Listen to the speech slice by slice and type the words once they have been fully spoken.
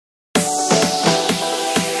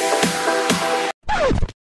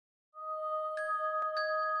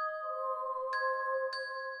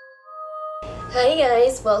Hi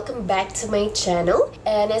guys, welcome back to my channel,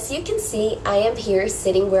 and as you can see, I am here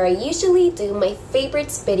sitting where I usually do my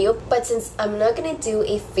favorites video, but since I'm not gonna do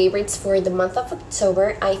a favorites for the month of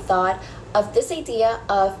October, I thought of this idea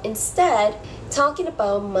of instead talking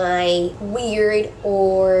about my weird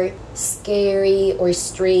or scary or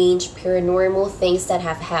strange paranormal things that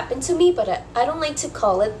have happened to me, but I don't like to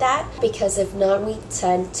call it that because if not we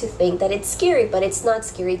tend to think that it's scary, but it's not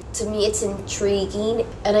scary. To me it's intriguing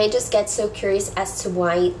and I just get so curious as to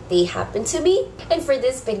why they happen to me. And for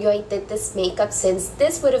this video I did this makeup since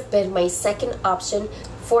this would have been my second option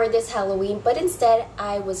for this Halloween, but instead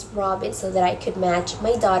I was Robin so that I could match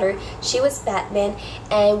my daughter. She was Batman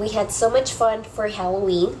and we had so much fun for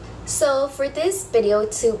Halloween. So for this video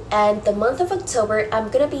to end the month of October, I'm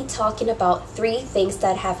gonna be talking about 3 things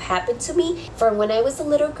that have happened to me from when I was a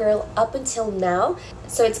little girl up until now.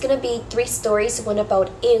 So it's gonna be 3 stories, one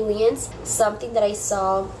about aliens, something that I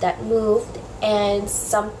saw that moved, and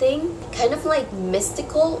something kind of like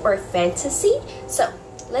mystical or fantasy. So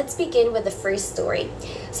let's begin with the first story.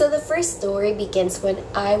 So the first story begins when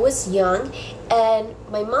I was young and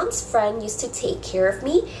my mom's friend used to take care of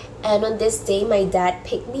me, and on this day my dad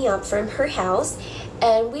picked me up from her house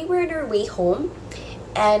and we were on our way home,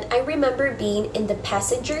 and I remember being in the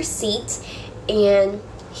passenger seat and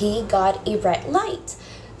he got a red light.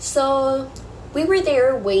 So we were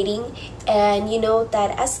there waiting, and you know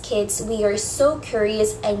that as kids we are so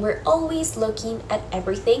curious and we're always looking at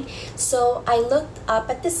everything. So I looked up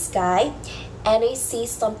at the sky and I see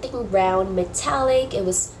something round, metallic. It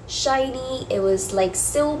was shiny, it was like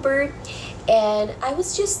silver, and I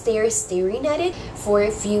was just there staring at it for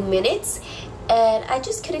a few minutes and I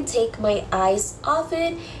just couldn't take my eyes off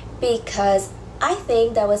it because I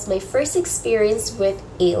think that was my first experience with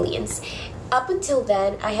aliens. Up until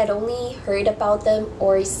then, I had only heard about them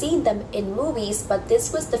or seen them in movies, but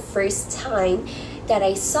this was the first time that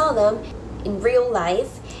I saw them in real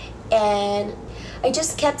life, and I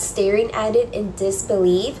just kept staring at it in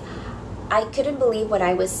disbelief. I couldn't believe what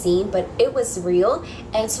I was seeing, but it was real,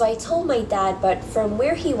 and so I told my dad, but from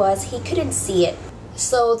where he was, he couldn't see it.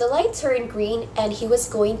 So the light turned green and he was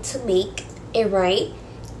going to make a right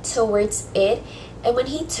towards it, and when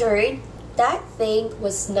he turned, that thing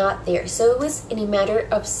was not there. So it was in a matter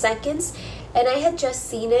of seconds and I had just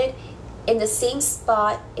seen it in the same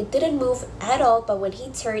spot. It didn't move at all, but when he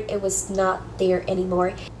turned it was not there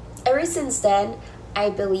anymore. Ever since then I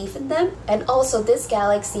believe in them, and also this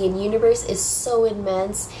galaxy and universe is so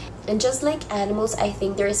immense, and just like animals I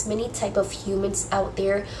think there's many type of humans out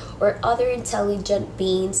there or other intelligent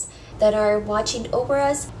beings that are watching over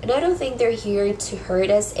us, and I don't think they're here to hurt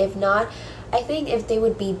us. If not, I think if they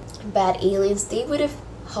would be bad aliens, they would have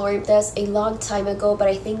harmed us a long time ago, but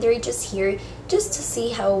I think they're just here just to see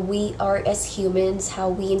how we are as humans, how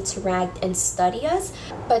we interact and study us.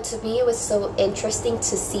 But to me, it was so interesting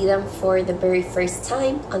to see them for the very first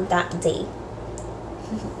time on that day.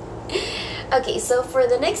 Okay, so for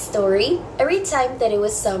the next story, every time that it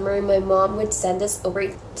was summer, my mom would send us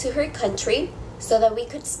over to her country so that we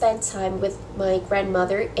could spend time with my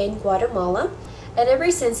grandmother in Guatemala. And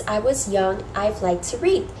ever since I was young, I've liked to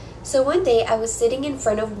read. So one day I was sitting in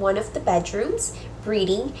front of one of the bedrooms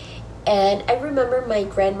reading, and I remember my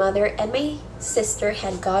grandmother and my sister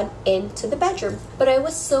had gone into the bedroom. But I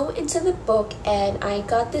was so into the book and I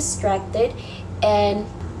got distracted and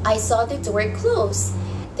I saw the door close.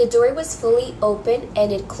 The door was fully open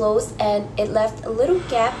and it closed and it left a little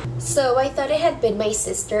gap. So I thought it had been my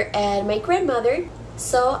sister and my grandmother.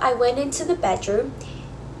 So I went into the bedroom.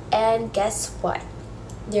 And guess what?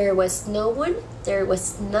 There was no one, there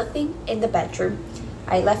was nothing in the bedroom.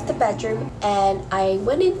 I left the bedroom and I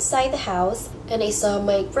went inside the house and I saw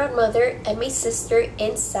my grandmother and my sister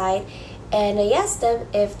inside, and I asked them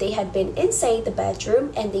if they had been inside the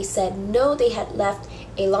bedroom and they said no, they had left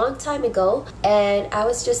a long time ago. And I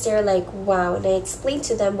was just there like wow, and I explained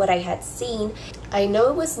to them what I had seen. I know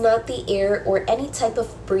it was not the air or any type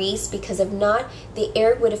of breeze, because if not, the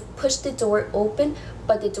air would have pushed the door open,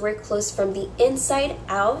 but the door closed from the inside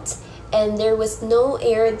out and there was no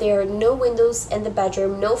air there, no windows in the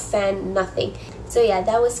bedroom, no fan, nothing. So yeah,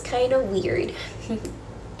 that was kind of weird.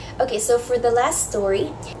 Okay, so for the last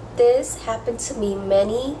story, this happened to me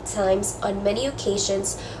many times on many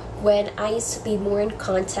occasions when I used to be more in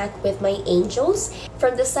contact with my angels.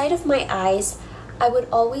 From the side of my eyes, I would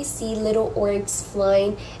always see little orbs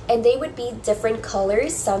flying, and they would be different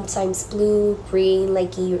colors, sometimes blue, green,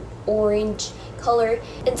 like a orange color,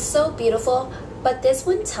 and so beautiful. But this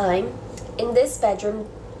one time in this bedroom,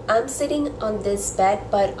 I'm sitting on this bed,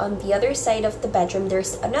 but on the other side of the bedroom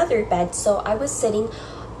there's another bed, so I was sitting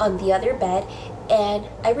on the other bed and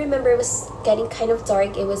I remember it was getting kind of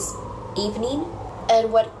dark. It was evening,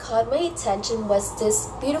 and what caught my attention was this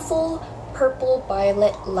beautiful purple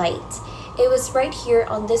violet light. It was right here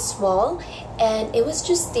on this wall, and it was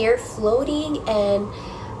just there floating, and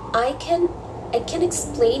I can't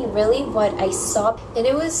explain really what I saw. And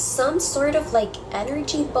it was some sort of like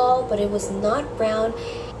energy ball, but it was not brown,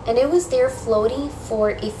 and it was there floating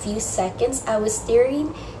for a few seconds. I was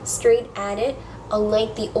staring straight at it.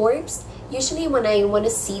 Unlike the orbs, usually when I want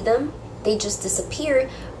to see them, they just disappear.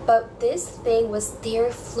 But this thing was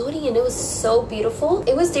there floating, and it was so beautiful.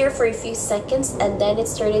 It was there for a few seconds, and then it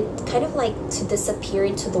started kind of like to disappear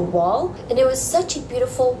into the wall. And it was such a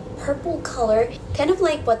beautiful purple color, kind of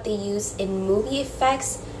like what they use in movie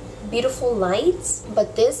effects, beautiful lights.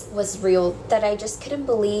 But this was real, that I just couldn't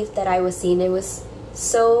believe that I was seeing. It was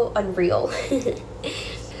so unreal.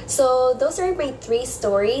 So those are my 3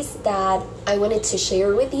 stories that I wanted to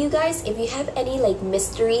share with you guys. If you have any like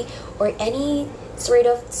mystery or any sort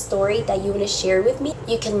of story that you want to share with me,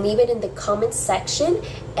 you can leave it in the comment section,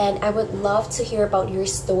 and I would love to hear about your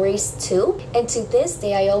stories too. And to this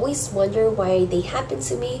day, I always wonder why they happen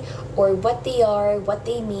to me, or what they are, what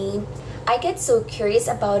they mean. I get so curious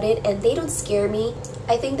about it, and they don't scare me.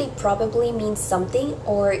 I think they probably mean something,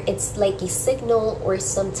 or it's like a signal or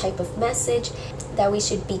some type of message that we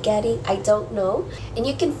should be getting. I don't know. And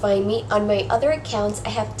you can find me on my other accounts. I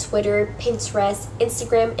have Twitter, Pinterest,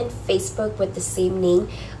 Instagram, and Facebook with the same name,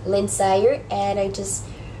 LynSire. And I just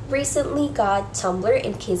recently got Tumblr,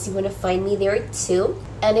 in case you want to find me there too.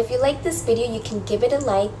 And if you like this video, you can give it a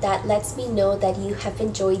like. That lets me know that you have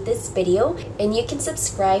enjoyed this video, and you can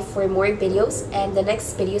subscribe for more videos. And the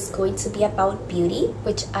next video is going to be about beauty,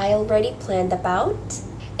 which I already planned about.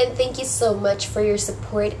 And thank you so much for your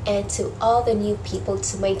support, and to all the new people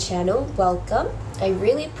to my channel, welcome. I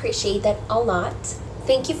really appreciate that a lot.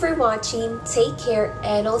 Thank you for watching. Take care,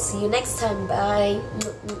 and I'll see you next time. Bye.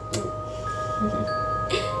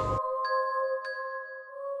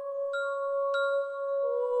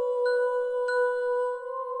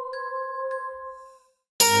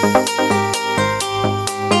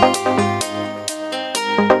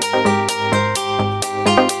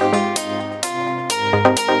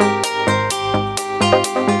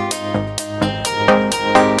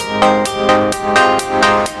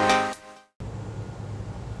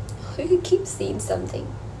 You keep seeing something.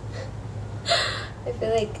 I feel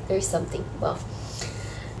like there's something. Well,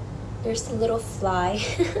 there's a little fly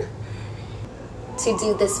to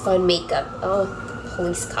do this fun makeup. Oh, the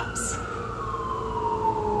police cops.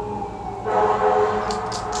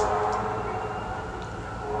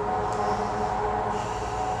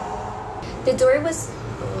 The door was...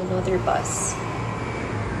 oh, another bus.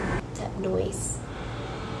 That noise.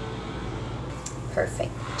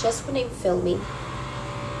 Perfect. Just when I'm filming.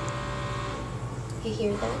 You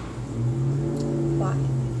hear that? Why?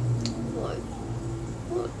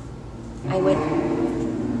 What? I went